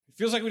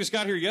Feels like we just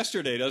got here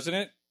yesterday, doesn't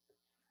it?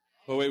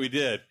 Oh, wait, we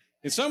did.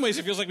 In some ways,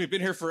 it feels like we've been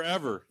here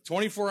forever.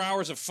 24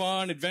 hours of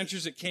fun,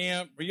 adventures at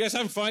camp. Are you guys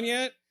having fun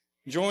yet?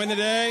 Enjoying the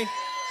day?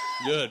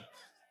 Good.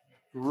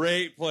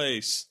 Great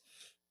place.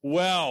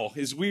 Well,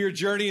 as we are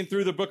journeying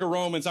through the book of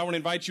Romans, I want to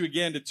invite you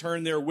again to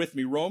turn there with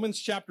me. Romans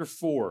chapter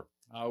 4.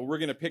 We're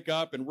going to pick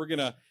up and we're going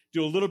to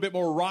do a little bit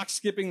more rock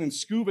skipping than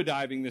scuba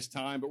diving this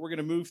time, but we're going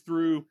to move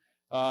through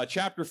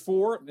chapter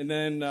 4 and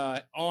then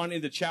on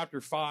into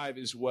chapter 5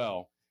 as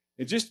well.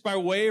 And just by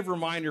way of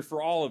reminder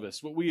for all of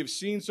us, what we have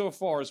seen so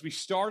far is we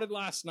started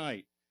last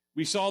night.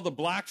 We saw the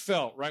black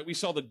felt, right? We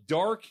saw the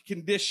dark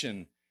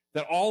condition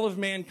that all of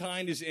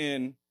mankind is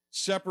in,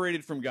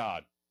 separated from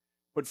God.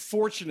 But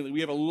fortunately,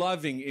 we have a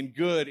loving and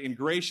good and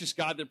gracious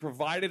God that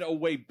provided a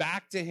way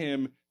back to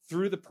him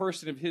through the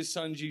person of his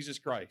son, Jesus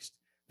Christ.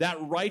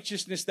 That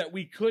righteousness that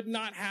we could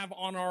not have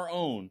on our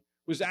own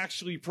was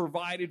actually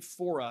provided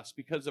for us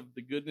because of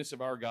the goodness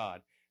of our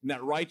God. And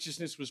that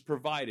righteousness was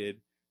provided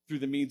through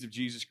the means of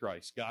Jesus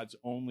Christ, God's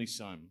only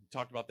son. We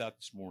talked about that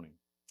this morning.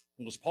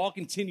 Well, as Paul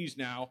continues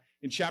now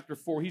in chapter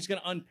 4, he's going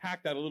to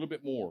unpack that a little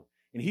bit more.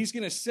 And he's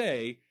going to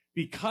say,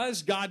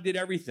 because God did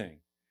everything,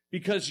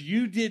 because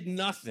you did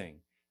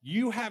nothing,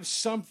 you have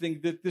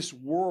something that this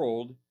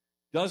world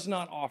does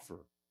not offer.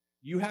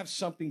 You have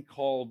something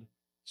called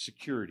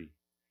security.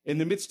 In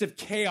the midst of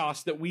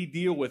chaos that we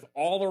deal with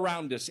all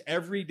around us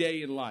every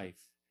day in life,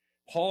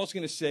 Paul's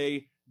going to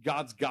say,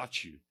 God's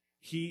got you.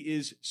 He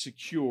is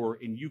secure,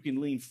 and you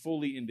can lean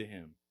fully into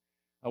him.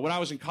 When I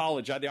was in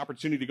college, I had the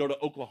opportunity to go to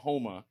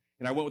Oklahoma,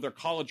 and I went with our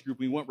college group.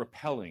 We went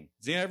rappelling.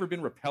 Has anyone ever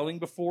been rappelling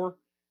before?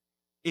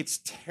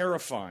 It's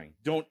terrifying.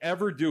 Don't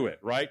ever do it,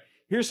 right?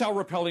 Here's how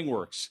rappelling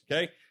works,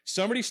 okay?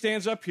 Somebody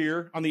stands up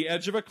here on the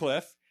edge of a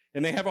cliff,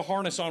 and they have a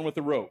harness on with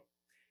a rope.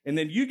 And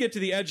then you get to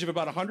the edge of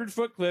about a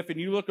 100-foot cliff,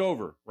 and you look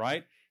over,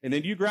 right? And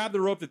then you grab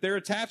the rope that they're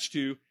attached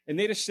to, and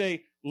they just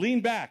say, lean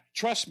back.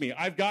 Trust me,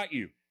 I've got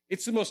you.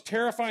 It's the most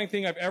terrifying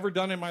thing I've ever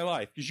done in my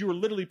life because you are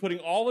literally putting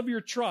all of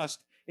your trust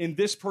in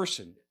this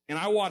person. And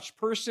I watched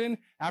person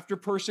after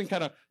person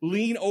kind of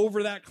lean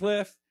over that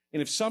cliff.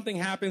 And if something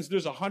happens,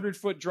 there's a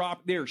 100-foot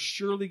drop, they are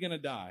surely going to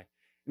die.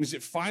 And as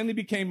it finally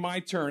became my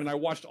turn and I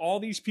watched all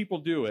these people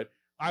do it,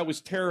 I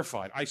was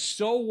terrified. I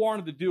so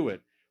wanted to do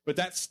it. But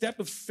that step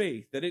of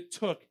faith that it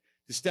took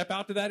to step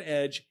out to that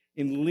edge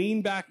and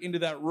lean back into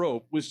that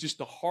rope was just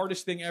the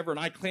hardest thing ever. And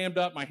I clammed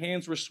up, my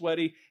hands were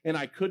sweaty, and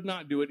I could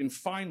not do it. And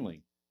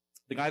finally,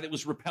 the guy that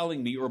was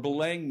rappelling me or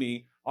belaying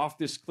me off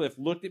this cliff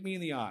looked at me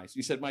in the eyes.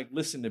 He said, Mike,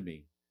 listen to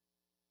me.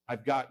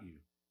 I've got you.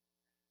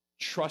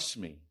 Trust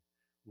me.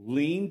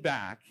 Lean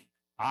back.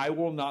 I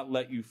will not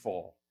let you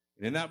fall.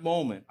 And in that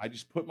moment, I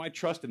just put my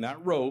trust in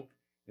that rope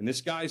and this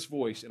guy's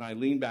voice, and I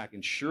leaned back.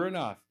 And sure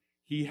enough,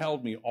 he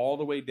held me all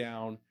the way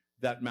down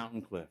that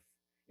mountain cliff.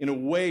 In a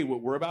way,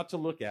 what we're about to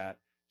look at,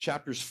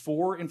 chapters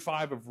 4 and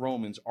 5 of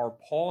Romans, are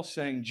Paul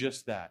saying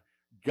just that.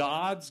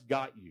 God's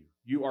got you.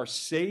 You are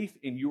safe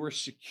and you are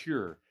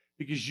secure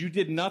because you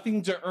did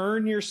nothing to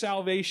earn your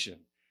salvation.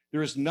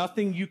 There is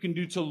nothing you can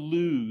do to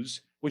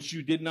lose what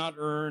you did not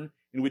earn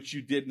and which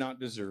you did not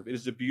deserve. It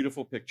is a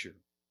beautiful picture.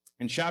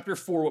 In chapter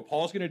 4, what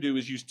Paul's going to do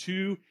is use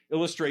two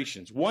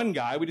illustrations. One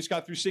guy we just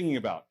got through singing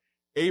about,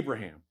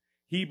 Abraham.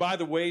 He, by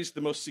the way, is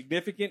the most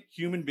significant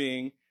human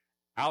being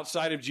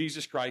outside of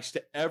Jesus Christ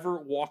to ever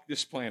walk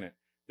this planet.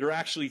 There are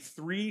actually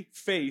three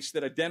faiths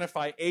that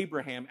identify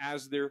Abraham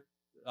as their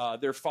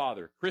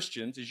father.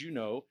 Christians, as you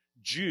know,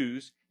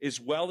 Jews, as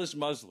well as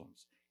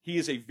Muslims. He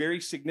is a very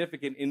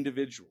significant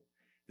individual.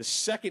 The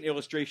second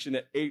illustration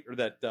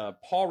that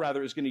Paul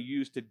is going to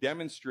use to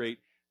demonstrate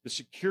the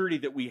security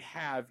that we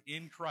have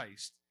in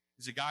Christ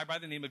is a guy by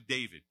the name of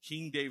David,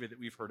 King David, that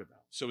we've heard about.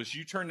 So as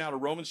you turn now to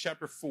Romans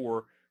chapter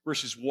 4,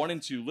 verses 1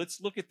 and 2,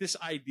 let's look at this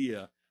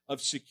idea of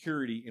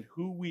security and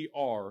who we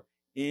are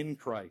in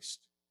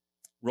Christ.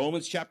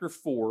 Romans chapter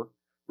 4,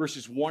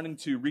 verses 1 and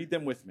 2, read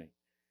them with me.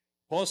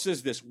 Paul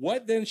says this,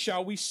 what then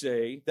shall we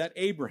say that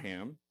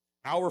Abraham,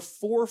 our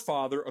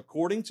forefather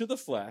according to the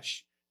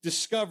flesh,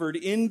 discovered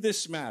in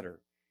this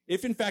matter?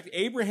 If in fact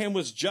Abraham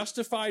was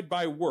justified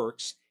by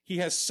works, he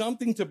has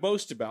something to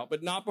boast about,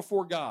 but not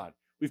before God.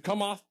 We've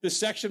come off this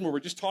section where we're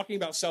just talking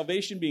about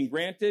salvation being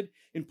granted,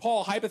 and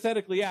Paul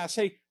hypothetically asks,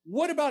 hey,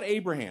 what about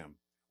Abraham?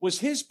 Was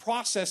his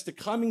process to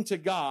coming to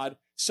God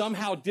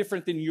somehow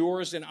different than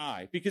yours and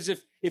I? Because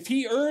if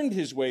he earned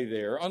his way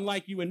there,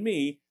 unlike you and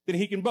me, then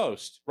he can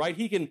boast, right?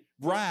 He can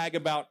brag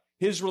about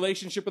his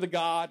relationship with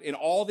God and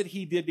all that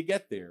he did to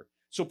get there.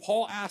 So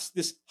Paul asks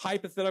this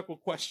hypothetical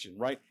question,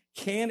 right?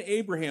 Can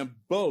Abraham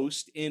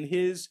boast in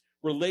his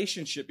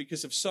relationship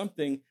because of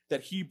something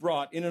that he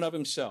brought in and of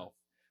himself?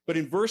 But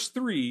in verse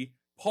 3,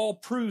 Paul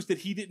proves that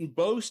he didn't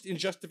boast in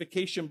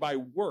justification by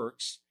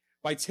works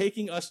by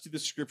taking us to the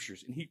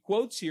scriptures. And he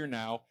quotes here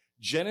now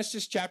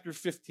Genesis chapter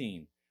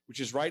 15, which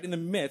is right in the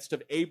midst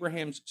of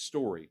Abraham's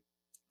story.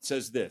 It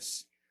says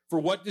this, for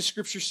what does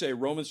scripture say?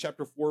 Romans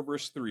chapter 4,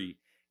 verse 3.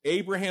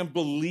 Abraham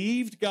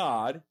believed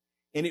God,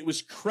 and it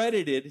was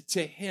credited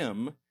to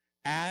him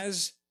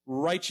as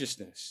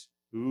righteousness.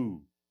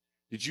 Ooh.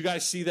 Did you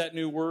guys see that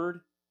new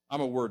word?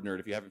 I'm a word nerd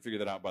if you haven't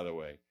figured that out, by the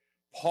way.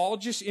 Paul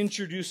just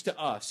introduced to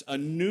us a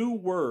new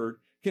word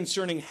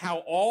concerning how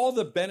all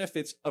the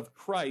benefits of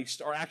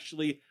Christ are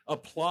actually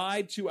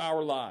applied to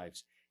our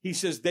lives. He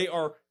says they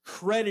are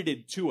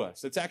credited to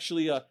us. That's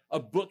actually a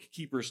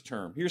bookkeeper's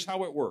term. Here's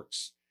how it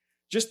works.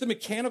 Just the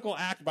mechanical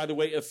act, by the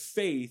way, of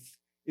faith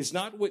is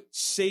not what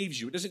saves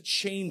you. It doesn't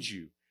change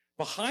you.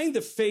 Behind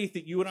the faith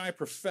that you and I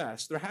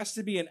profess, there has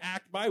to be an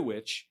act by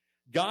which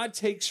God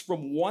takes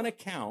from one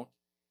account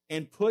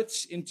and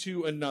puts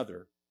into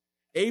another.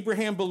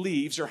 Abraham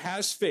believes or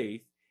has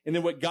faith, and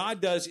then what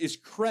God does is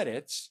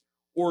credits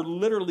or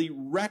literally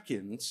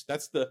reckons,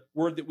 that's the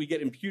word that we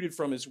get imputed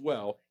from as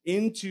well,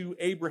 into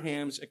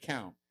Abraham's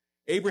account.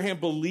 Abraham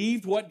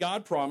believed what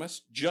God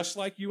promised, just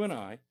like you and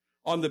I.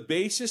 On the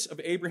basis of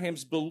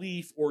Abraham's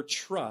belief or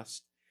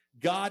trust,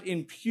 God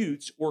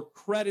imputes or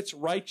credits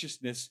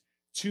righteousness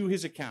to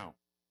his account.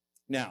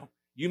 Now,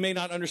 you may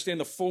not understand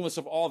the fullness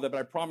of all that, but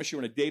I promise you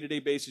on a day-to-day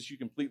basis, you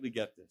completely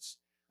get this.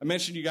 I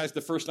mentioned to you guys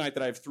the first night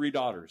that I have 3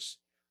 daughters.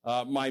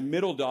 My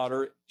middle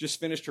daughter just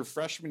finished her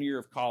freshman year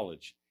of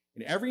college.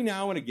 And every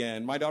now and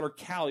again, my daughter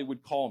Callie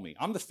would call me.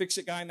 I'm the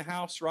fix-it guy in the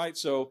house, right?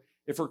 So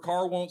if her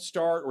car won't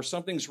start or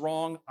something's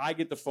wrong, I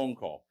get the phone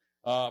call.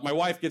 My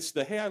wife gets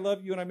the, hey, I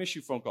love you and I miss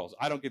you phone calls.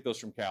 I don't get those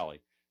from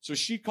Callie. So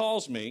she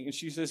calls me and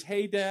she says,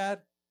 hey, Dad,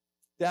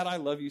 I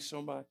love you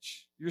so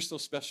much. You're so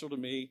special to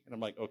me. And I'm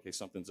like, okay,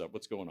 something's up.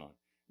 What's going on?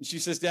 And she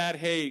says, Dad,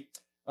 hey,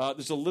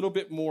 there's a little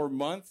bit more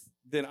month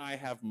than I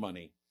have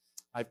money.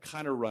 I've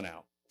kind of run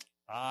out.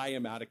 I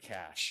am out of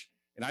cash.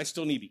 And I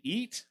still need to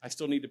eat. I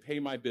still need to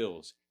pay my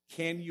bills.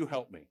 Can you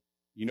help me?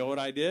 You know what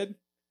I did?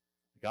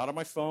 I got on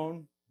my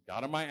phone,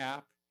 got on my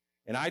app,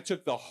 and I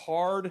took the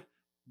hard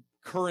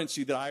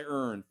currency that I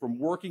earned from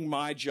working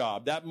my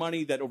job, that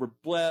money that over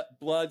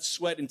blood,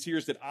 sweat, and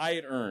tears that I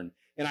had earned,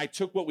 and I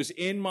took what was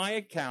in my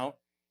account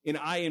and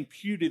I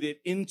imputed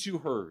it into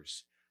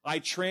hers. I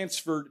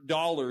transferred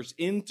dollars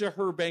into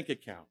her bank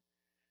account,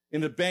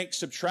 and the bank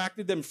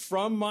subtracted them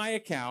from my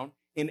account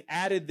and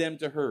added them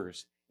to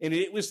hers. And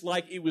it was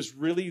like it was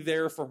really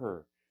there for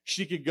her.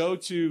 She could go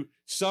to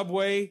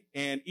Subway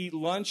and eat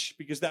lunch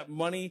because that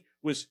money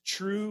was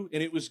true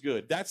and it was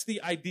good. That's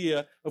the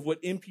idea of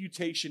what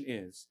imputation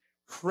is.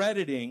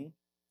 Crediting,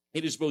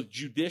 it is both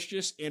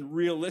judicious and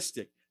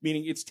realistic,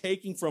 meaning it's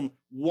taking from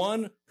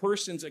one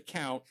person's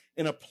account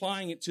and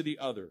applying it to the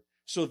other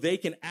so they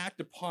can act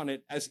upon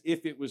it as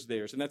if it was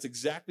theirs. And that's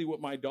exactly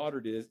what my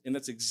daughter did, and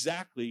that's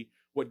exactly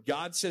what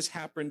God says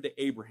happened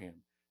to Abraham.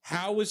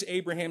 How was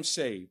Abraham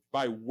saved?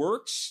 By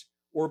works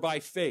or by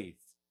faith?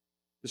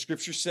 The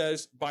scripture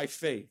says by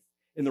faith.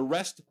 And the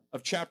rest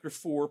of chapter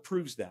 4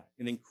 proves that.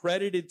 And then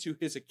credited to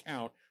his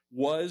account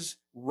was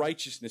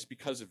righteousness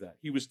because of that.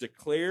 He was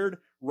declared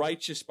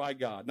righteous by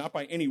God, not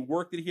by any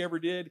work that he ever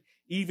did,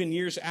 even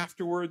years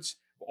afterwards,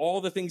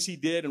 all the things he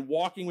did and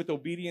walking with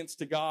obedience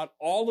to God,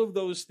 all of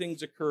those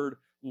things occurred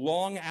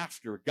long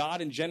after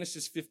God in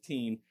Genesis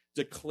 15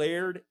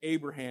 declared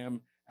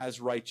Abraham as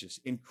righteous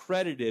and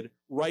credited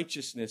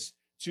righteousness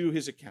to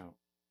his account.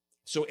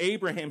 So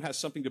Abraham has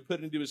something to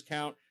put into his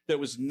account that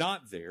was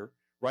not there,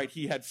 right?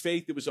 He had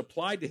faith that was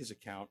applied to his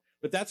account,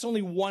 but that's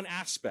only one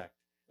aspect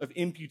of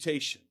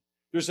imputation.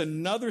 There's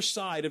another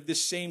side of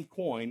this same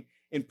coin,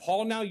 and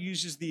Paul now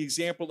uses the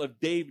example of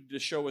David to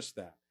show us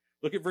that.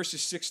 Look at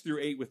verses 6 through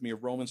 8 with me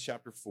of Romans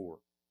chapter 4.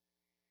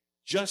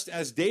 Just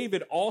as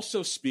David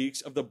also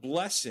speaks of the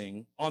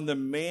blessing on the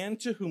man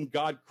to whom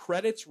God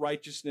credits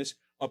righteousness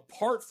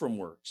apart from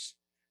works.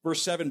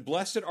 Verse 7,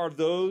 blessed are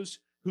those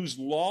whose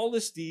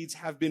lawless deeds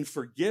have been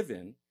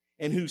forgiven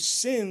and whose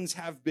sins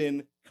have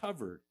been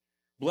covered.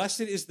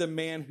 Blessed is the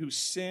man whose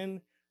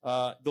sin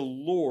the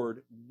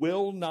Lord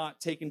will not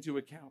take into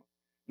account.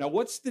 Now,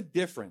 what's the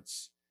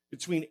difference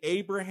between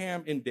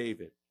Abraham and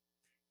David?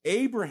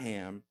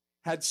 Abraham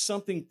had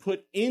something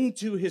put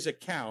into his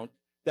account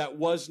that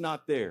was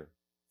not there.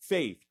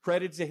 Faith,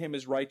 credited to him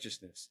as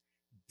righteousness.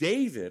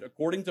 David,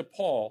 according to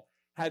Paul,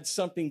 had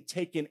something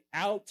taken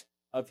out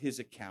of his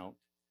account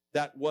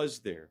that was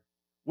there.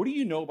 What do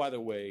you know, by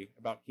the way,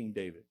 about King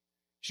David?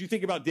 As you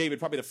think about David,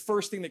 probably the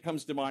first thing that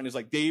comes to mind is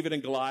like David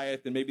and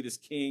Goliath and maybe this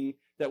king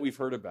that we've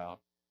heard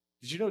about.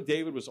 Did you know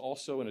David was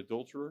also an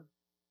adulterer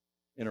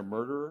and a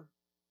murderer?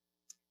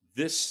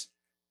 This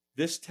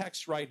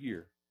text right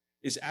here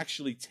is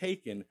actually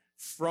taken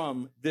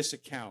from this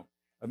account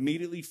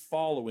immediately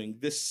following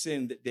this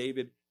sin that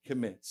David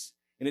commits.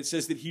 And it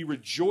says that he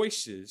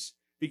rejoices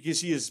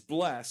because he is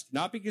blessed,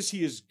 not because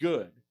he is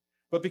good,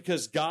 but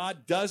because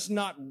God does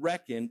not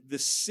reckon the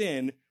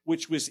sin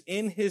which was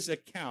in his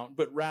account,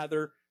 but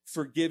rather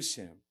forgives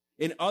him.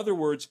 In other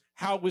words,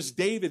 how was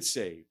David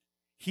saved?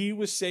 He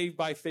was saved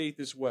by faith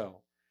as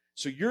well.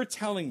 So you're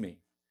telling me,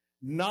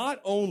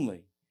 not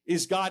only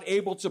is God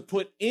able to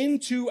put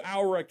into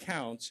our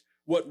accounts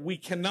what we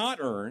cannot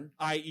earn,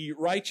 i.e.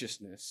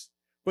 righteousness,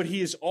 but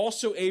he is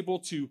also able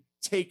to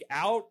take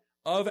out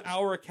of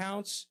our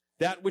accounts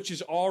that which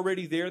is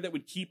already there that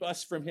would keep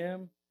us from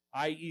him,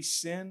 i.e.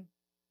 sin.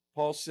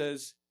 Paul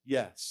says,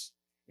 yes.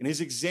 And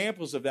his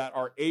examples of that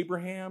are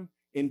Abraham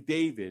and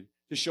David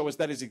to show us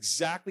that is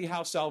exactly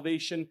how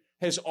salvation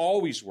has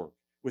always worked,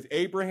 with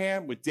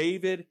Abraham, with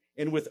David,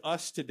 and with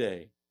us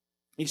today.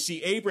 You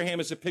see, Abraham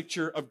is a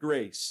picture of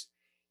grace.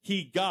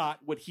 He got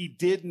what he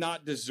did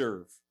not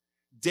deserve.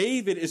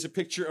 David is a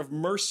picture of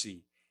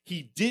mercy.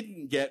 He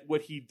didn't get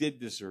what he did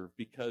deserve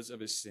because of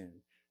his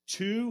sin.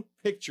 Two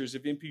pictures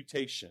of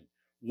imputation.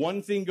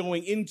 One thing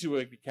going into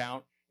an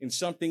account and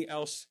something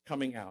else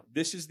coming out.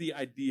 This is the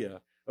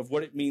idea of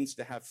what it means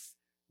to have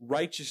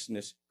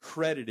righteousness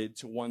credited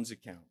to one's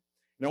account.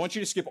 And I want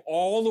you to skip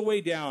all the way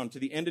down to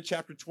the end of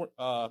chapter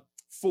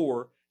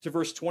 4 to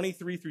verse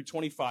 23 through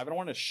 25. And I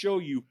want to show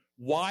you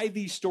why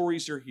these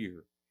stories are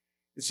here.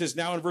 It says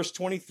now in verse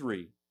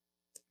 23,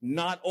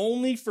 not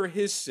only for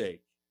his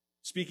sake,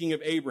 speaking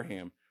of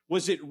Abraham,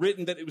 was it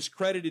written that it was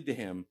credited to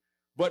him,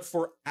 but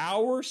for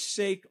our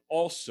sake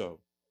also,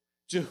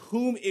 to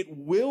whom it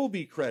will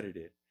be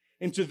credited,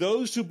 and to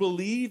those who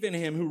believe in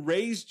him, who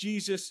raised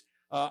Jesus,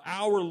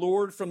 our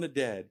Lord, from the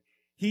dead,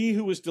 he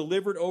who was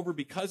delivered over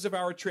because of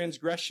our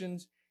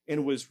transgressions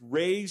and was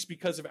raised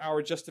because of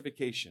our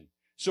justification.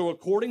 So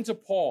according to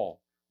Paul,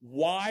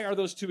 why are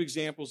those two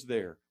examples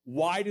there?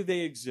 Why do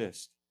they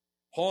exist?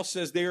 Paul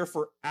says they are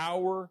for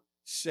our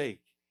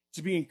sake,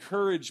 to be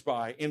encouraged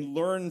by and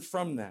learn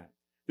from that.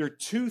 There are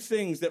two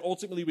things that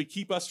ultimately would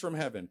keep us from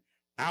heaven: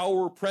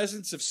 our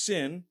presence of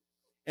sin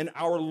and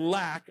our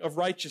lack of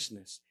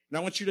righteousness. And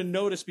I want you to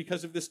notice,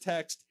 because of this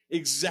text,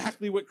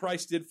 exactly what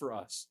Christ did for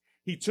us.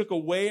 He took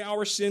away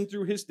our sin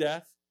through his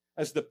death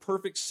as the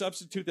perfect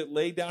substitute that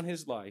laid down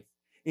his life,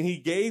 and he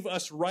gave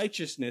us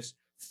righteousness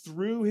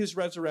through his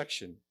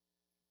resurrection,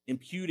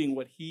 imputing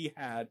what he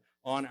had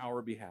on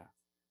our behalf.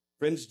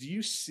 Friends, do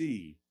you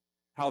see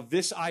how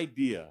this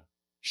idea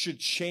should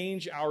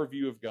change our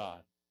view of God?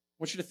 I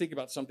want you to think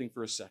about something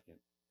for a second.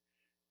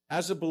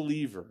 As a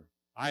believer,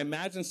 I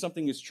imagine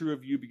something is true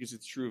of you because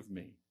it's true of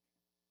me.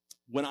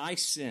 When I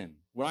sin,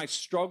 when I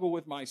struggle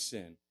with my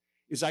sin,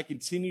 is I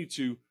continue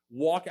to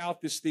walk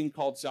out this thing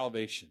called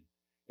salvation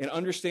and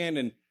understand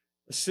and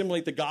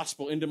assimilate the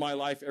gospel into my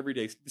life every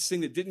day. This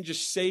thing that didn't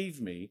just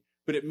save me,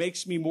 but it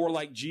makes me more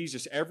like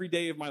Jesus every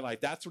day of my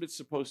life. That's what it's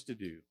supposed to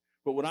do.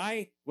 But when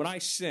I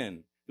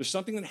sin, there's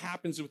something that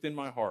happens within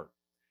my heart.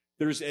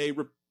 There is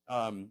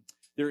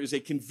a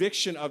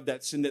conviction of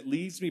that sin that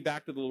leads me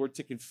back to the Lord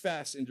to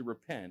confess and to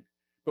repent.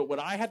 But what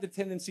I have the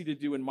tendency to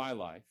do in my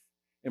life,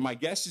 and my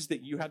guess is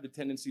that you have the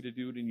tendency to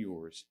do it in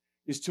yours,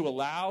 is to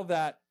allow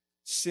that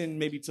sin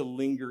maybe to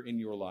linger in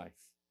your life,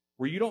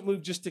 where you don't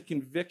move just to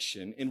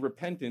conviction and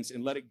repentance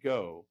and let it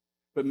go,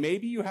 but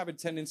maybe you have a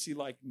tendency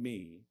like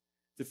me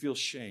to feel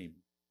shame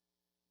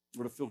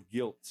or to feel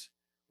guilt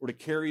or to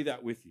carry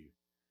that with you.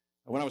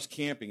 When I was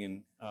camping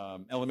in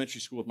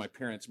elementary school with my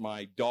parents,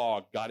 my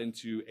dog got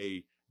into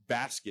a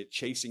basket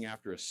chasing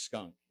after a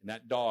skunk, and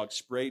that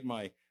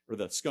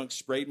the skunk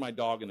sprayed my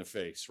dog in the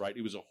face, right?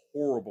 It was a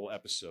horrible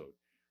episode.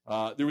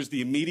 There was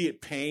the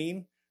immediate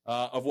pain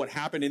of what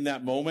happened in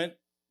that moment,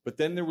 but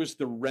then there was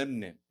the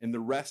remnant and the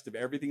rest of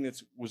everything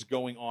that was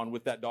going on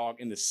with that dog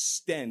and the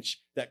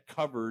stench that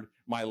covered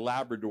my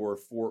Labrador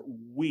for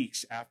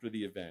weeks after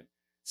the event.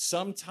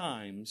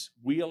 Sometimes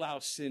we allow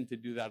sin to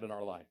do that in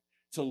our life,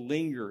 to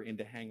linger and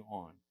to hang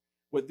on.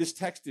 What this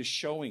text is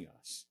showing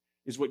us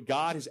is what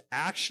God has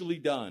actually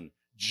done.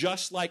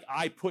 Just like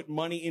I put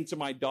money into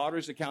my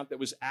daughter's account that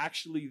was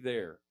actually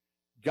there,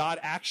 God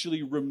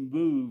actually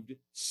removed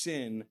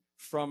sin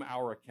from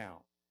our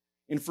account.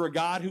 And for a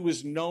God who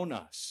has known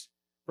us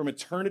from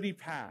eternity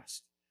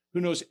past, who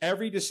knows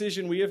every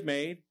decision we have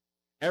made,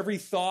 every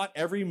thought,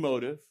 every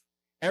motive,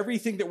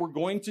 everything that we're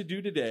going to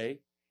do today,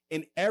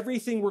 and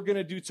everything we're going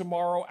to do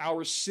tomorrow,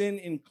 our sin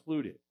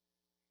included,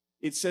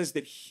 it says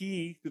that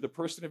he, through the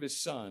person of his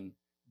son,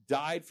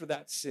 died for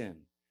that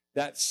sin.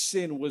 That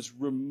sin was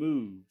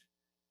removed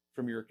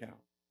from your account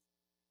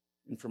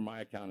and from my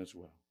account as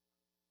well.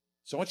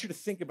 So I want you to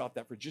think about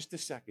that for just a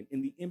second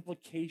and the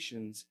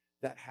implications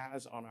that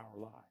has on our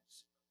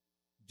lives.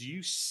 Do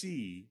you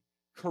see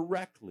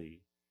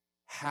correctly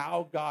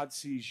how God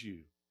sees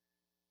you?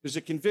 There's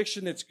a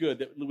conviction that's good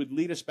that would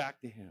lead us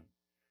back to him.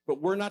 But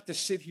we're not to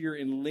sit here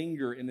and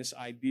linger in this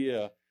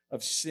idea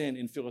of sin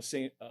and feel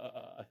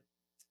a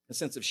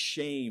sense of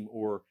shame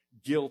or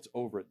guilt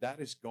over it. That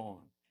is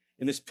gone.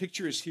 And this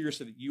picture is here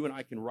so that you and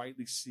I can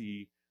rightly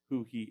see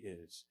who he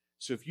is.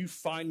 So if you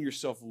find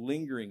yourself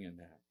lingering in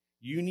that,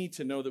 you need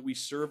to know that we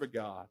serve a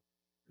God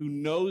who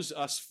knows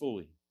us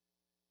fully,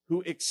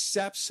 who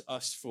accepts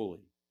us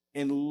fully,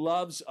 and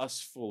loves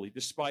us fully.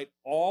 Despite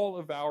all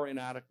of our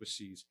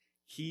inadequacies,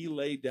 he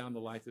laid down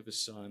the life of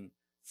his son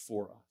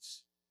for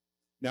us.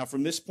 Now,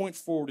 from this point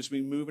forward, as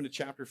we move into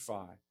chapter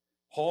 5,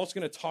 Paul's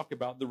going to talk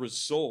about the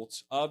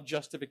results of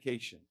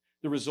justification,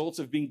 the results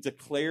of being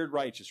declared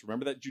righteous.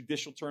 Remember that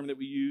judicial term that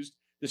we used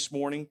this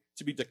morning?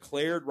 To be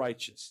declared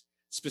righteous,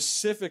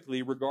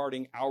 specifically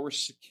regarding our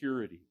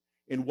security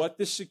and what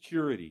this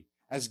security,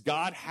 as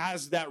God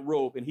has that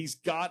robe and he's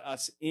got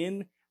us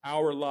in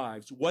our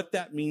lives, what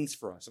that means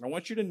for us. And I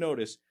want you to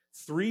notice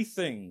 3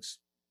 things,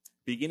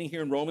 beginning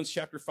here in Romans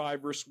chapter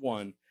 5, verse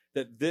 1,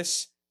 that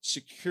this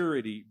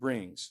security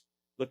brings.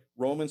 Look,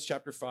 Romans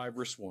chapter 5,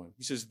 verse 1.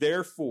 He says,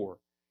 therefore,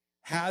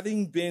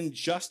 having been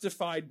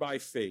justified by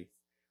faith,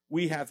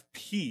 we have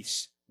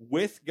peace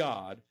with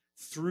God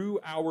through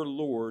our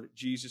Lord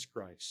Jesus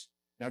Christ.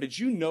 Now, did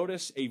you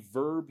notice a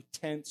verb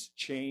tense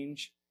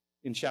change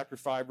in chapter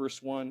 5,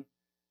 verse 1?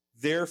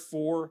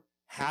 Therefore,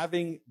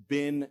 having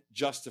been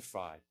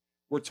justified.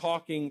 We're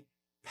talking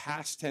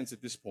past tense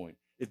at this point.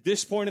 At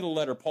this point in the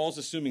letter, Paul's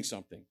assuming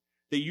something,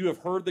 that you have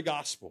heard the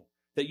gospel,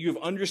 that you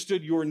have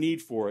understood your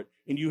need for it,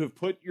 and you have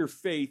put your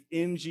faith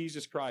in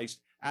Jesus Christ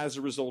as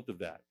a result of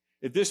that.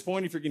 At this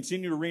point, if you're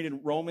continuing to read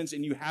in Romans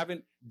and you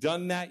haven't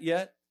done that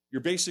yet,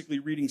 you're basically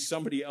reading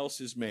somebody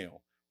else's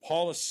mail.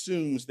 Paul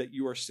assumes that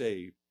you are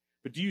saved.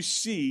 But do you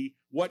see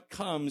what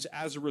comes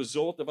as a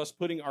result of us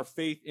putting our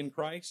faith in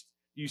Christ?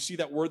 Do you see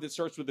that word that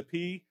starts with a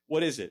P?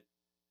 What is it?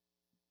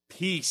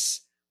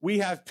 Peace. We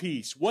have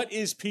peace. What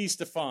is peace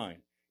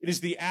defined? It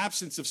is the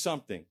absence of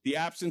something, the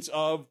absence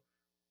of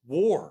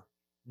war.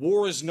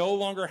 War is no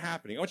longer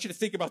happening. I want you to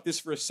think about this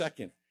for a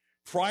second.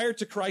 Prior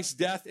to Christ's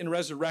death and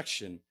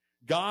resurrection,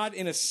 God,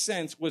 in a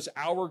sense, was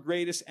our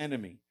greatest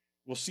enemy.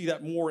 We'll see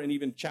that more in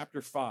even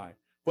chapter 5.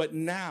 But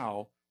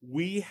now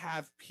we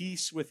have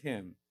peace with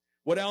him.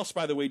 What else,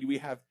 by the way, do we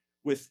have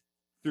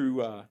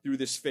through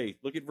this faith?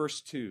 Look at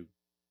verse 2.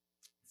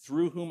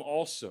 Through whom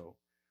also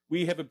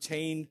we have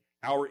obtained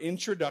our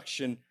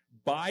introduction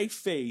by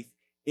faith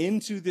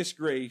into this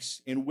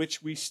grace in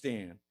which we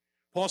stand.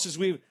 Paul says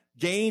we've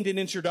gained an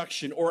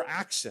introduction or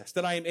access,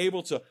 that I am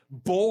able to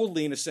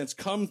boldly, in a sense,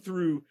 come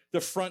through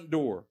the front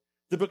door.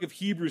 The book of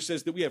Hebrews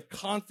says that we have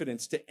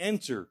confidence to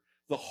enter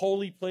the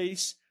holy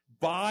place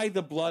by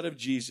the blood of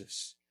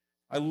Jesus.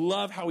 I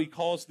love how he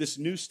calls this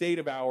new state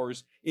of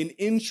ours an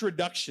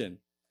introduction.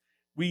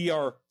 We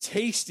are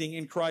tasting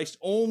in Christ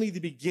only the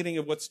beginning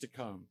of what's to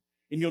come.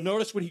 And you'll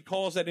notice what he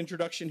calls that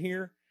introduction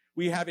here.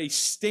 We have a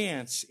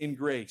stance in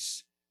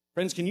grace.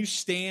 Friends, can you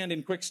stand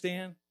in quick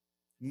stand?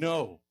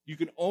 No. You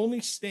can only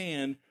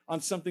stand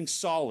on something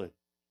solid.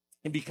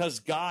 And because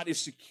God is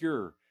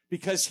secure,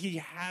 because he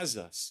has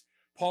us,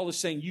 Paul is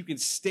saying you can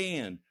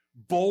stand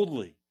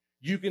boldly.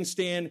 You can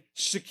stand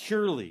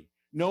securely,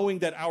 knowing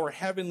that our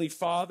heavenly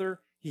Father,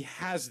 he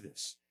has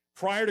this.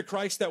 Prior to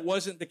Christ, that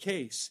wasn't the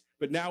case.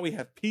 But now we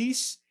have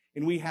peace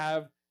and we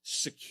have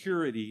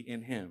security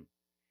in him.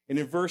 And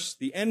in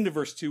the end of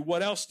verse 2,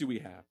 what else do we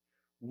have?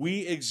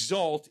 We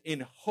exult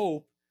in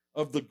hope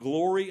of the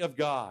glory of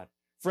God.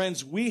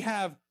 Friends, we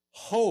have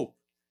hope.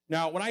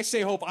 Now, when I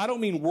say hope, I don't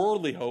mean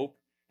worldly hope.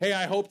 Hey,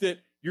 I hope that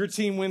your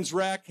team wins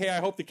rec. Hey, I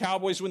hope the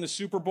Cowboys win the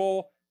Super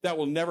Bowl. That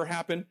will never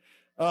happen.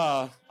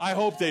 I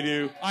hope they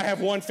do. I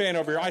have one fan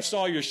over here. I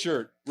saw your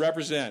shirt.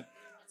 Represent.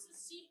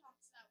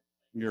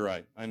 You're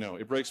right. I know.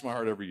 It breaks my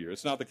heart every year.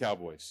 It's not the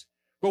Cowboys.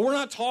 But we're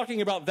not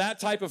talking about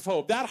that type of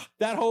hope. That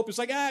hope is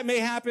like, it may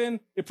happen.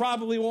 It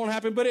probably won't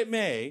happen, but it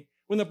may.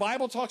 When the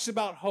Bible talks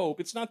about hope,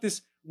 it's not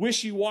this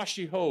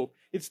wishy-washy hope.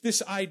 It's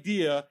this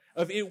idea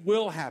of it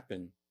will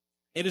happen.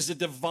 It is a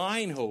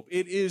divine hope.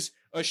 It is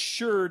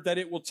assured that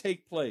it will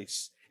take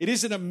place. It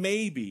isn't a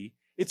maybe.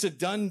 It's a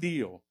done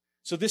deal.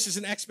 So this is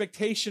an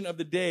expectation of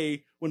the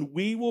day when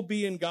we will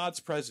be in God's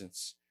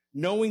presence,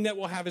 knowing that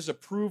we'll have his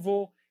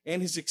approval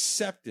and his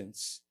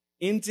acceptance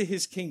into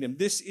his kingdom.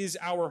 This is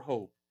our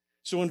hope.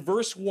 So in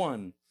verse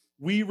 1,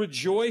 we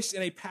rejoice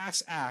in a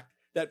past act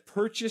that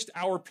purchased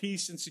our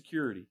peace and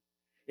security.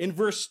 In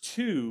verse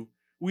 2,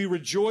 we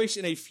rejoice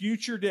in a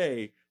future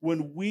day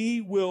when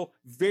we will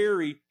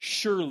very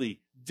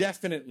surely,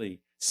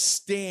 definitely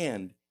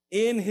stand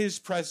in his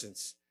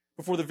presence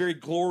before the very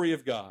glory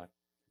of God.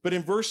 But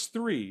in verse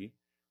 3,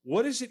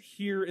 what is it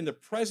here in the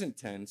present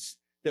tense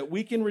that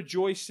we can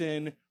rejoice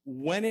in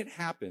when it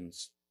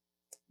happens?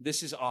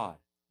 This is odd.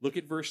 Look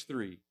at verse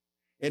 3.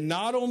 And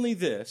not only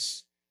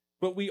this,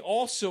 but we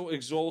also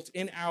exult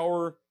in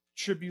our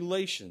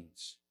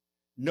tribulations,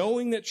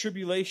 knowing that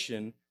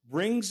tribulation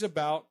brings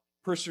about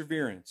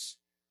perseverance.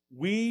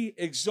 We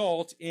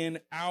exult in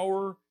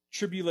our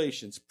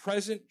tribulations,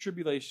 present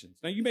tribulations.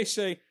 Now you may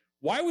say,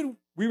 why would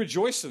we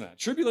rejoice in that?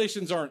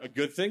 Tribulations aren't a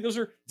good thing. Those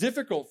are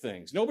difficult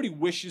things. Nobody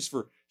wishes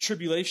for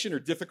tribulation or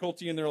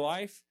difficulty in their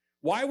life.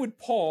 Why would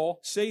Paul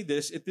say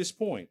this at this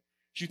point?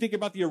 As you think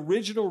about the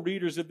original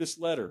readers of this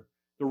letter,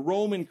 the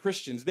Roman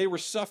Christians, they were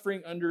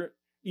suffering under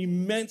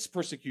immense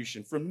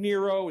persecution from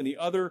Nero and the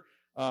other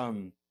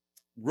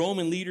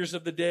Roman leaders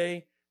of the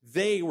day.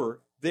 They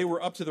were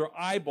up to their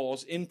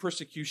eyeballs in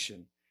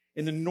persecution.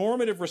 And the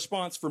normative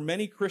response for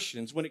many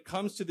Christians when it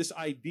comes to this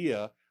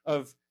idea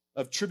of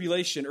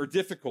tribulation or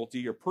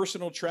difficulty or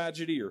personal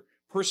tragedy or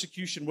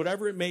persecution,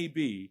 whatever it may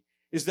be,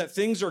 is that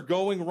things are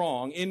going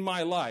wrong in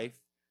my life,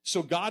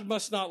 so God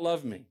must not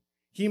love me.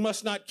 He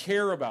must not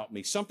care about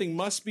me. Something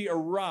must be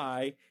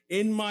awry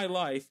in my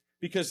life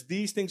because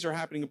these things are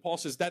happening. And Paul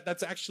says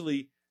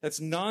that's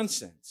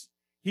nonsense.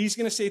 He's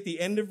going to say at the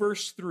end of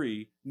verse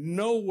 3,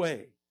 no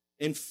way.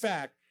 In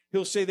fact,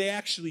 he'll say they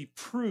actually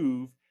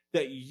prove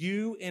that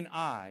you and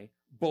I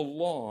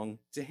belong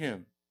to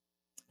him.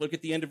 Look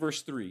at the end of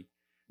verse 3.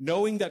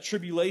 Knowing that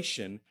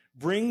tribulation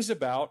brings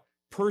about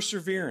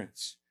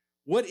perseverance.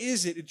 What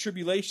is it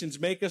tribulations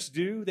make us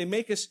do? They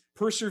make us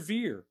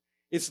persevere.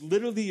 It's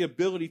literally the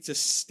ability to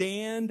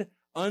stand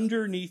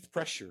underneath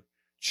pressure,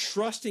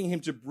 trusting him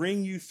to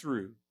bring you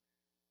through.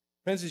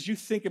 Friends, as you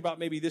think about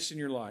maybe this in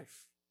your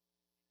life,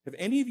 have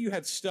any of you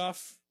had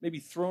stuff maybe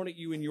thrown at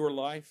you in your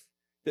life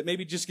that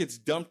maybe just gets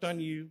dumped on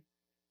you?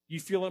 You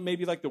feel it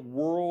maybe like the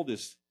world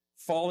is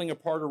falling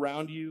apart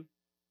around you.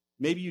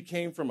 Maybe you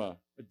came from a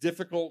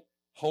difficult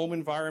home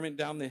environment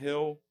down the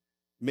hill.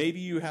 Maybe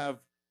you have a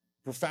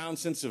profound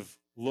sense of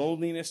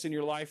loneliness in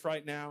your life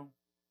right now.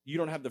 You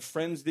don't have the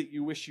friends that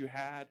you wish you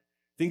had.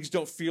 Things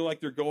don't feel like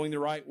they're going the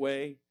right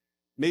way.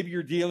 Maybe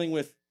you're dealing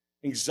with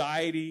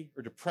anxiety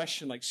or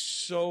depression like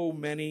so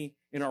many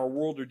in our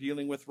world are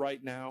dealing with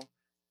right now.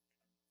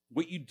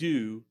 What you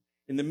do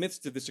in the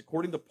midst of this,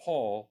 according to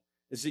Paul,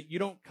 is that you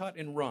don't cut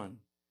and run.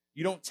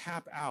 You don't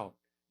tap out.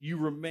 You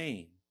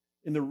remain.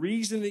 And the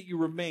reason that you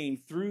remain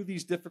through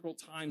these difficult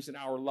times in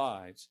our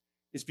lives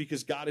is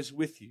because God is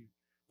with you.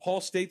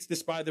 Paul states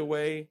this, by the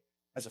way,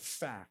 as a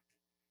fact.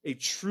 A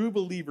true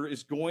believer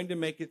is going to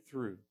make it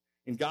through.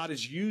 And God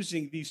is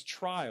using these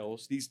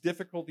trials, these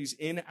difficulties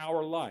in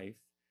our life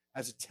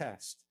as a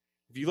test.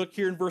 If you look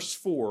here in verse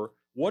 4,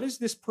 what does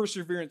this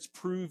perseverance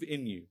prove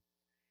in you?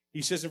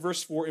 He says in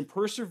verse 4, in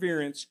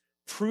perseverance,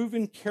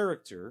 proven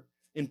character,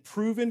 in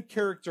proven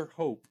character,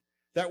 hope.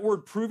 That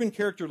word proven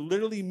character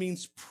literally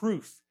means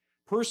proof.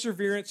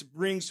 Perseverance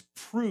brings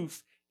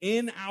proof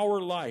in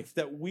our life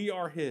that we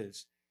are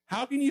his.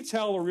 How can you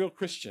tell a real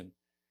Christian?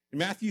 In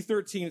Matthew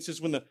 13, it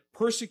says, when the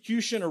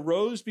persecution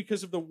arose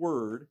because of the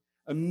word,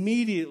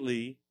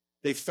 immediately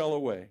they fell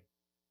away.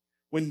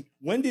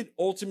 When did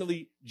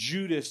ultimately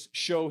Judas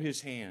show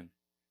his hand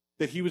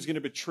that he was going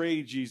to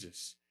betray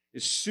Jesus?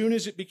 As soon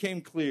as it became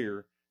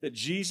clear that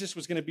Jesus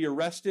was going to be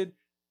arrested,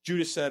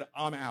 Judas said,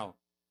 I'm out.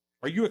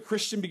 Are you a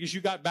Christian because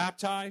you got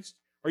baptized?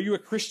 Are you a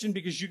Christian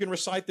because you can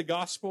recite the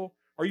gospel?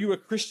 Are you a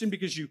Christian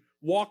because you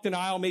walked an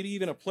aisle, maybe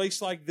even a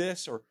place like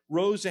this, or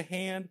rose a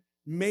hand?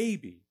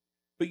 Maybe.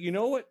 But you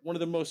know what one of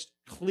the most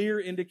clear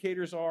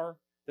indicators are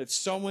that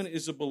someone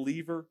is a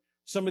believer?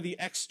 Some of the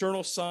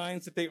external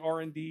signs that they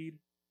are indeed?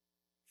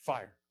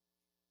 Fire,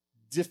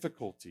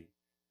 difficulty,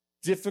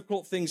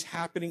 difficult things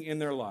happening in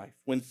their life.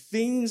 When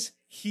things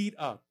heat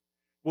up,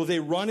 will they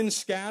run and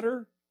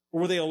scatter,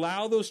 or will they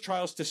allow those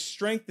trials to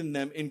strengthen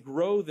them and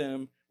grow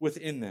them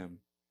within them?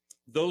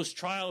 Those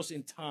trials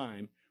in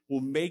time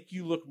will make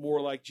you look more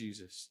like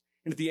Jesus.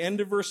 And at the end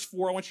of verse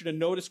 4, I want you to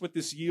notice what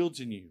this yields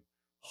in you.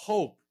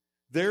 Hope.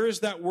 There is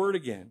that word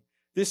again.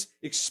 This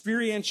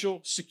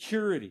experiential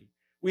security.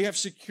 We have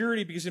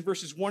security because in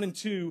verses 1 and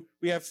 2,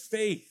 we have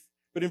faith.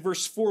 But in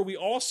verse 4, we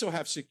also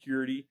have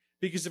security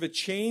because of a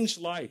changed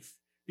life,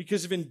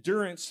 because of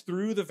endurance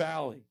through the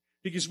valley,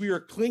 because we are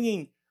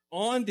clinging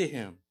on to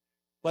him.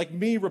 Like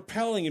me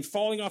rappelling and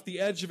falling off the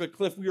edge of a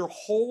cliff, we are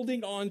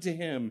holding on to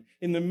him.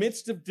 In the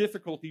midst of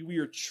difficulty, we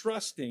are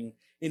trusting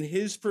in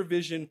his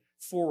provision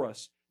for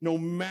us, no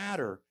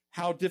matter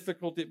how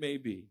difficult it may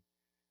be.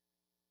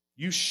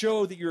 You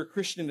show that you're a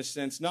Christian in a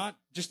sense, not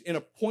just in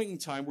a point in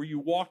time where you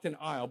walked an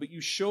aisle, but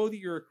you show that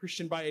you're a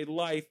Christian by a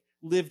life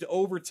lived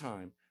over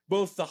time,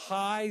 both the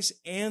highs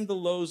and the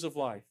lows of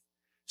life.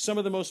 Some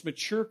of the most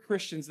mature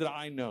Christians that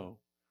I know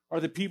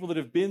are the people that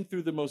have been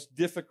through the most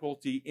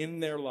difficulty in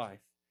their life.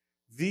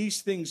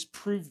 These things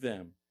proved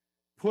them,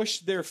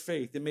 pushed their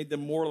faith, and made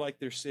them more like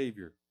their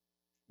Savior.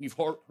 You've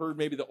heard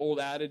maybe the old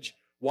adage,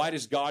 why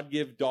does God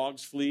give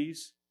dogs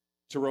fleas?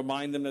 To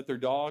remind them that they're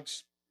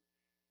dogs.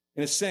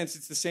 In a sense,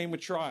 it's the same with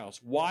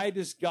trials. Why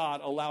does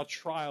God allow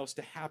trials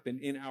to happen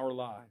in our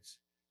lives?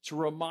 To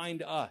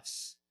remind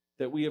us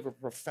that we have a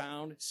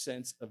profound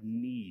sense of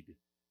need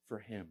for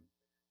him.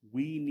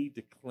 We need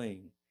to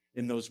cling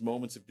in those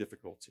moments of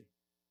difficulty.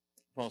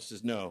 Paul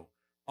says, no,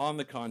 on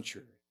the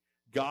contrary,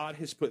 God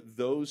has put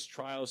those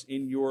trials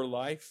in your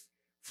life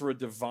for a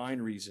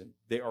divine reason.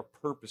 They are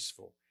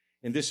purposeful.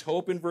 And this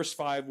hope in verse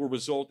 5 will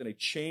result in a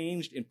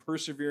changed and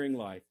persevering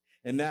life.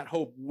 And that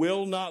hope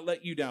will not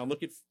let you down.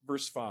 Look at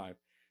verse 5.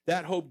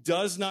 That hope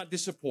does not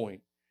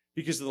disappoint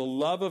because the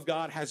love of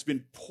God has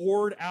been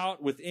poured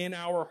out within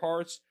our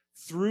hearts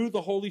through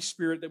the Holy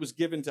Spirit that was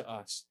given to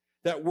us.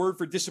 That word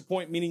for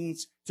disappoint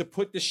means to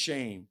put to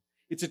shame.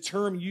 It's a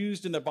term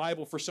used in the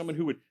Bible for someone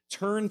who would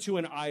turn to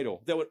an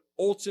idol that would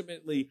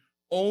ultimately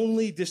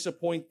only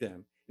disappoint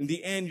them. In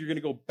the end, you're going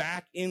to go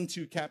back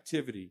into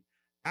captivity.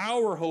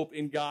 Our hope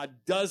in God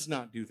does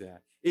not do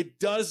that. It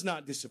does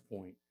not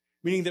disappoint,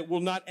 meaning that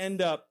we'll not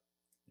end up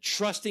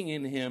trusting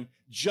in him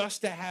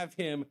just to have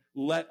him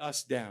let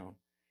us down.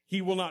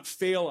 He will not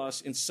fail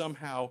us and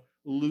somehow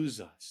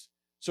lose us.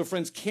 So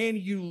friends, can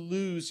you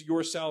lose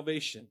your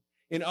salvation?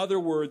 In other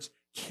words,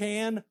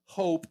 can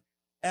hope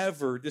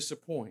ever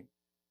disappoint?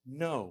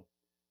 No,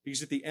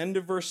 because at the end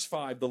of verse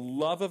 5, the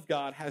love of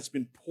God has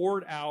been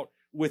poured out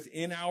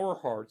within our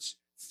hearts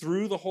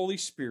through the Holy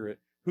Spirit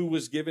who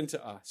was given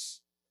to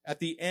us. At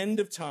the end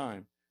of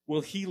time,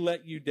 will he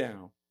let you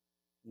down?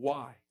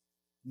 Why?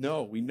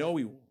 No, we know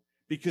he won't.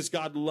 Because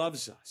God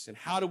loves us. And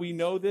how do we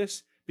know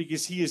this?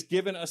 Because he has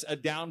given us a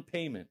down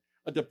payment,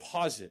 a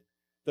deposit.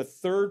 the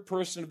third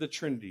person of the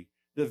Trinity,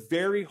 the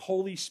very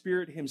Holy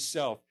Spirit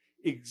himself,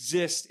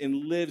 exists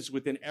and lives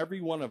within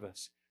every one of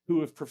us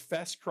who have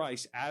professed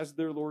Christ as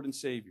their Lord and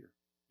Savior.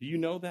 Do you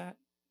know that?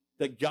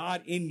 That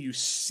God in you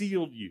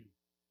sealed you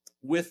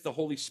with the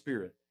Holy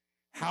Spirit.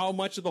 How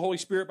much of the Holy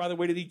Spirit, by the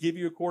way, did he give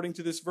you according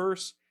to this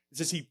verse? It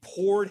says he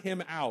poured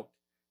him out.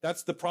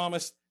 That's the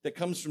promise that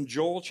comes from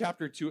Joel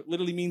chapter 2. It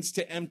literally means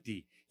to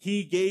empty.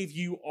 He gave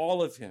you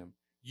all of him.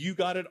 You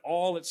got it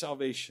all at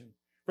salvation.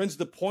 Friends,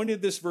 the point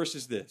of this verse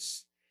is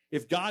this.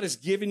 If God has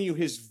given you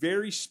his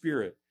very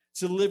Spirit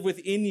to live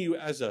within you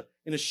as an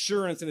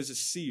assurance and as a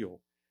seal,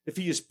 if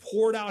he has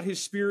poured out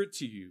his Spirit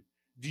to you,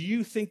 do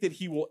you think that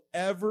he will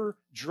ever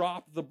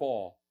drop the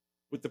ball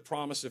with the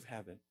promise of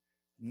heaven?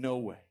 No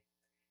way.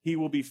 He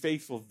will be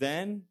faithful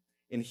then,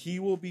 and he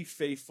will be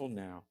faithful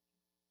now.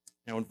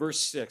 Now, in verse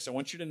 6, I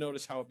want you to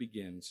notice how it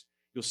begins.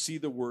 You'll see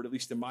the word, at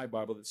least in my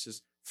Bible, that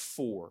says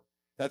for.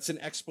 That's an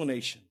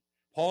explanation.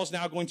 Paul's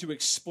now going to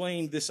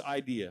explain this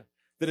idea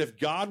that if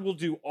God will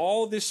do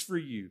all this for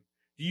you,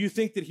 do you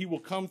think that he will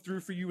come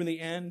through for you in the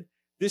end?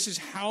 This is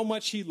how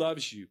much he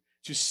loves you,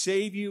 to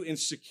save you and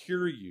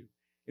secure you.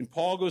 And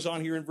Paul goes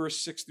on here in verse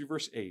 6 through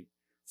verse 8.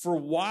 For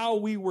while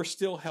we were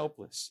still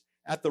helpless,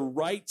 at the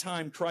right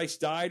time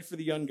Christ died for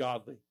the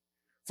ungodly.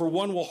 For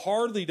one will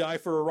hardly die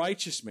for a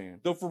righteous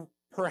man, though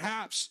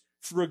perhaps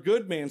for a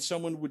good man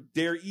someone would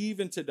dare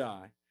even to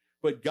die.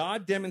 But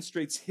God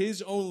demonstrates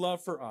his own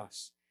love for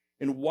us.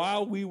 And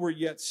while we were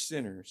yet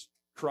sinners,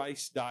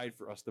 Christ died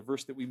for us, the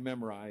verse that we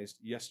memorized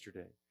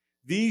yesterday.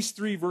 These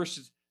three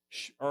verses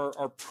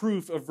are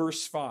proof of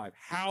verse 5,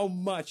 how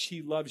much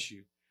he loves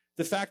you.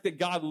 The fact that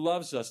God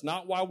loves us,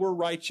 not while we're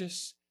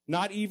righteous,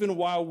 not even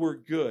while we're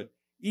good.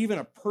 Even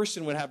a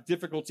person would have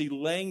difficulty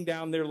laying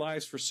down their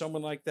lives for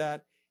someone like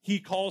that. He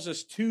calls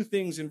us two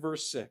things in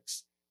verse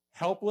 6,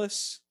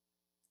 helpless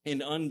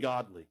and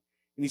ungodly.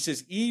 And he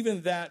says,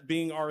 even that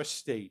being our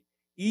estate,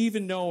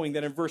 even knowing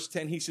that in verse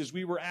 10, he says,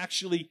 we were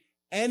actually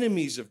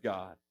enemies of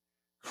God,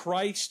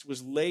 Christ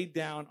was laid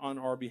down on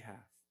our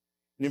behalf.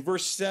 And in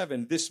verse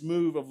 7, this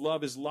move of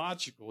love is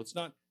logical. It's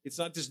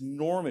not just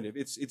normative.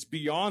 It's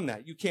beyond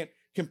that. You can't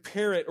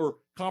compare it or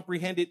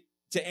comprehend it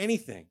to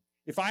anything.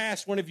 If I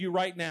asked one of you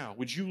right now,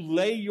 would you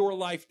lay your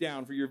life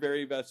down for your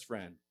very best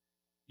friend?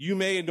 You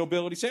may in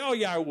nobility say, oh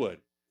yeah, I would.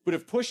 But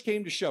if push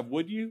came to shove,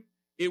 would you?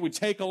 It would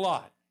take a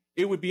lot.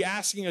 It would be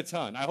asking a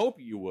ton. I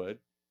hope you would.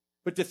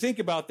 But to think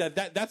about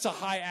that's a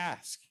high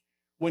ask.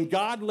 When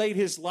God laid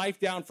his life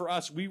down for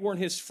us, we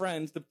weren't his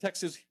friends. The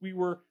text says we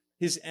were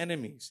his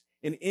enemies.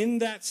 And in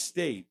that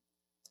state,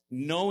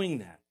 knowing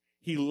that,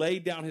 he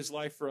laid down his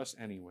life for us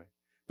anyway.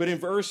 But in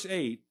verse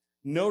 8,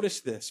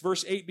 notice this.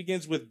 Verse 8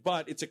 begins with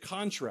but. It's a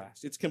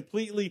contrast. It's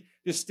completely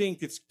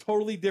distinct. It's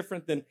totally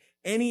different than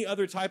any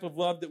other type of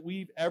love that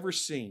we've ever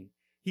seen.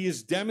 He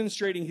is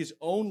demonstrating his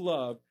own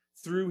love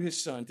through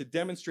his son to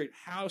demonstrate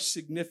how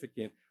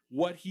significant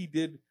what he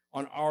did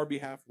on our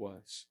behalf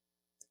was.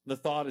 The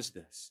thought is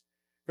this.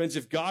 Friends,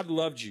 if God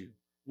loved you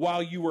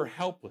while you were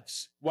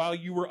helpless, while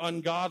you were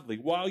ungodly,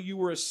 while you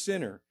were a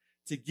sinner,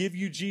 to give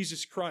you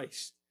Jesus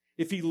Christ,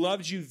 if he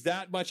loved you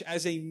that much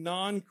as a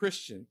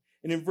non-Christian,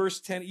 and in verse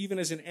 10, even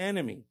as an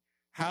enemy,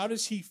 how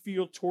does he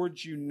feel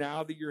towards you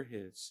now that you're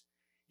his?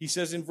 He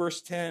says in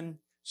verse 10,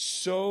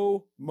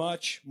 so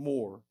much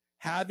more,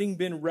 having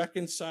been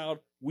reconciled,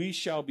 we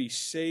shall be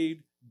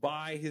saved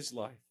by his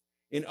life.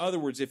 In other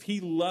words, if he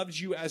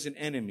loves you as an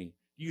enemy,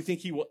 do you think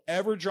he will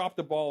ever drop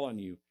the ball on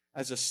you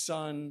as a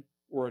son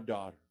or a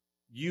daughter?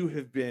 You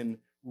have been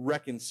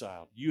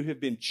reconciled. You have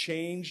been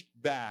changed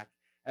back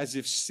as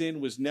if sin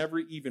was never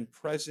even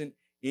present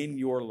in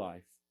your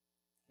life.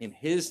 And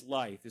his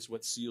life is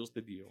what seals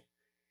the deal.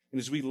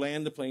 And as we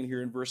land the plane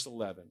here in verse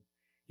 11,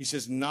 he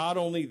says, not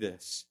only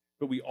this,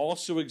 but we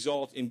also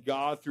exalt in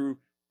God through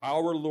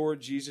our Lord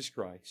Jesus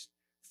Christ.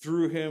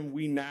 Through him,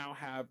 we now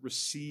have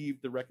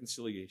received the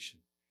reconciliation.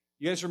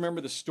 You guys remember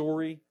the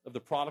story of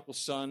the prodigal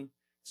son?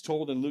 It's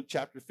told in Luke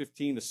chapter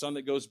 15, the son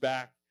that goes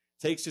back,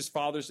 takes his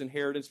father's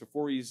inheritance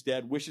before he's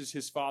dead, wishes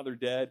his father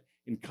dead,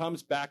 and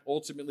comes back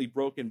ultimately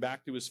broken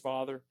back to his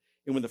father.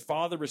 And when the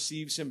father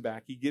receives him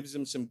back, he gives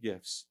him some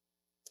gifts,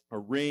 a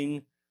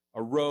ring,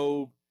 a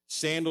robe,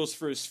 sandals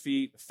for his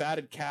feet, a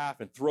fatted calf,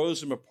 and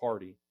throws him a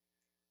party.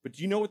 But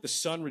do you know what the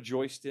son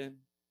rejoiced in?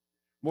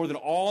 More than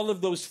all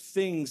of those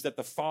things that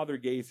the father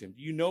gave him.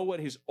 Do you know what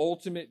his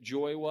ultimate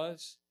joy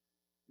was?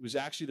 It was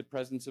actually the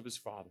presence of his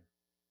father,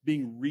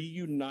 being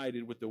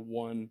reunited with the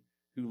one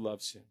who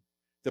loves him.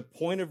 The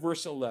point of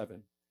verse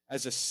 11,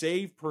 as a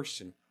saved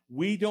person,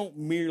 we don't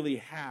merely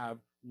have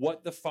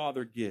what the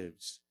Father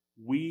gives.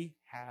 We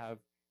have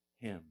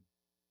him,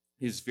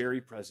 his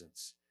very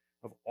presence.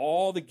 Of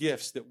all the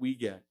gifts that we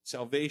get,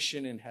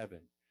 salvation in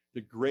heaven,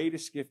 the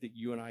greatest gift that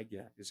you and I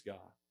get is God.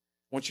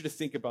 I want you to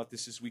think about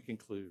this as we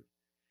conclude.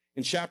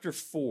 In chapter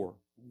 4,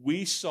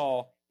 we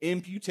saw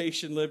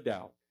imputation lived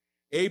out.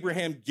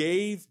 God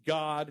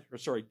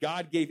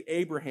gave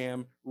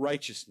Abraham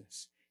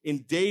righteousness.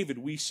 In David,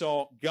 we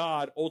saw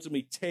God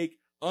ultimately take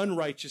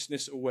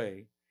unrighteousness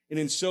away. And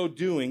in so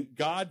doing,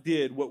 God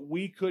did what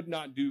we could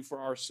not do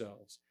for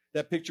ourselves.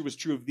 That picture was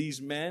true of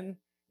these men,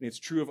 and it's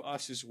true of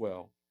us as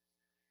well.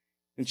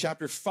 In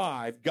chapter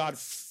 5, God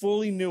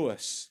fully knew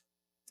us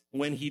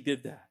when he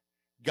did that.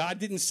 God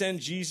didn't send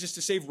Jesus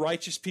to save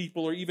righteous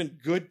people or even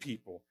good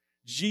people.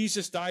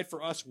 Jesus died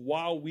for us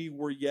while we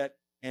were yet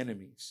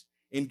enemies.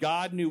 And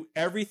God knew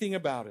everything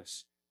about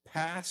us,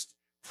 past,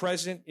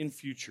 present, and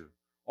future.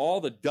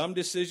 All the dumb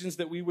decisions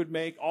that we would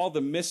make, all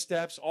the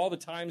missteps, all the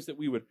times that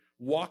we would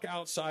walk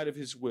outside of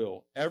his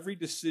will, every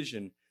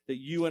decision that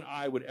you and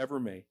I would ever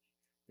make.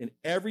 And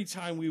every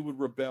time we would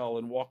rebel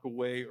and walk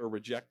away or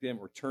reject him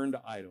or turn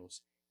to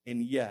idols,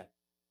 and yet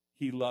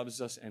he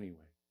loves us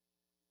anyway.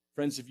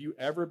 Friends, have you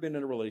ever been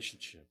in a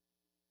relationship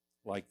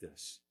like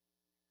this,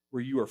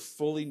 where you are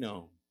fully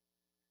known,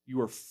 you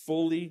are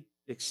fully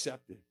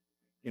accepted,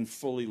 and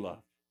fully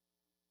loved?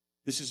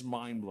 This is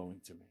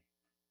mind-blowing to me.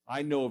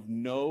 I know of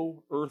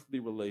no earthly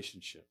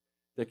relationship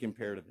that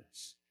compare to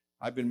this.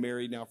 I've been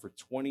married now for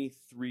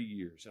 23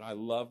 years, and I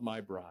love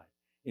my bride,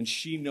 and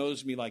she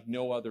knows me like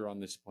no other on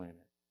this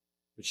planet.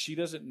 But she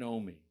doesn't know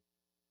me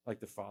like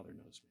the Father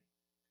knows me.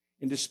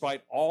 And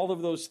despite all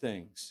of those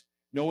things,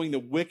 knowing the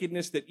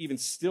wickedness that even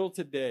still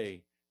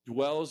today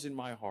dwells in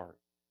my heart,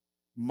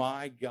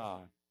 my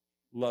God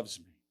loves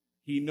me.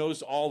 He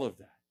knows all of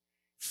that,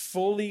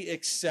 fully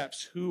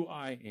accepts who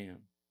I am,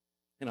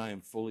 and I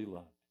am fully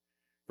loved.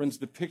 Friends,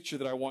 the picture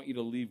that I want you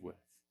to leave with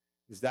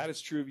is that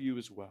is true of you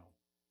as well.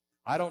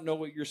 I don't know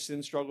what your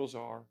sin struggles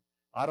are.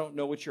 I don't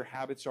know what your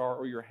habits are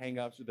or your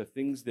hang-ups or the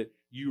things that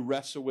you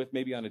wrestle with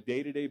maybe on a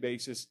day-to-day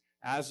basis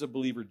as a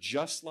believer,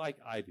 just like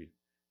I do.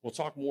 We'll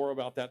talk more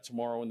about that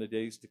tomorrow in the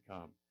days to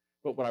come.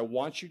 But what I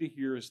want you to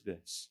hear is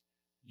this: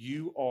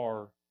 you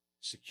are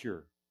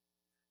secure.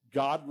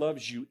 God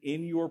loves you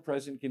in your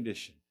present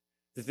condition.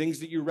 The things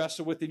that you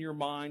wrestle with in your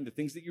mind, the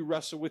things that you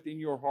wrestle with in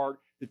your heart,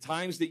 the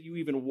times that you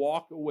even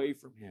walk away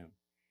from him,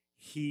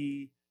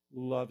 he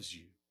loves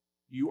you.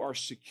 You are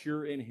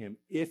secure in him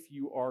if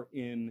you are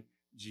in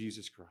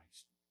Jesus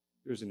Christ.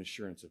 There's an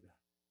assurance of that.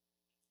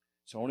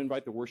 So I want to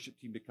invite the worship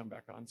team to come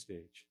back on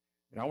stage.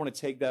 And I want to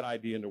take that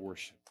idea into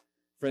worship.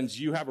 Friends,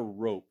 you have a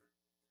rope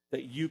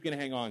that you can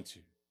hang on to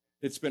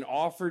that's been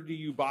offered to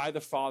you by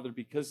the Father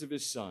because of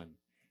his Son.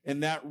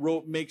 And that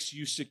rope makes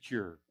you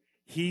secure.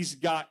 He's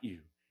got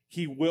you.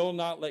 He will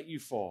not let you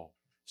fall.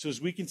 So as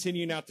we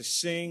continue now to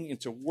sing and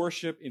to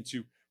worship and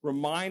to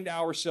remind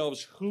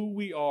ourselves who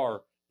we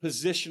are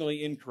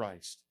positionally in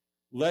Christ,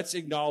 let's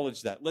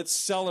acknowledge that. Let's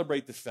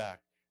celebrate the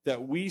fact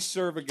that we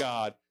serve a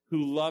God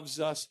who loves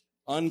us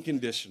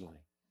unconditionally.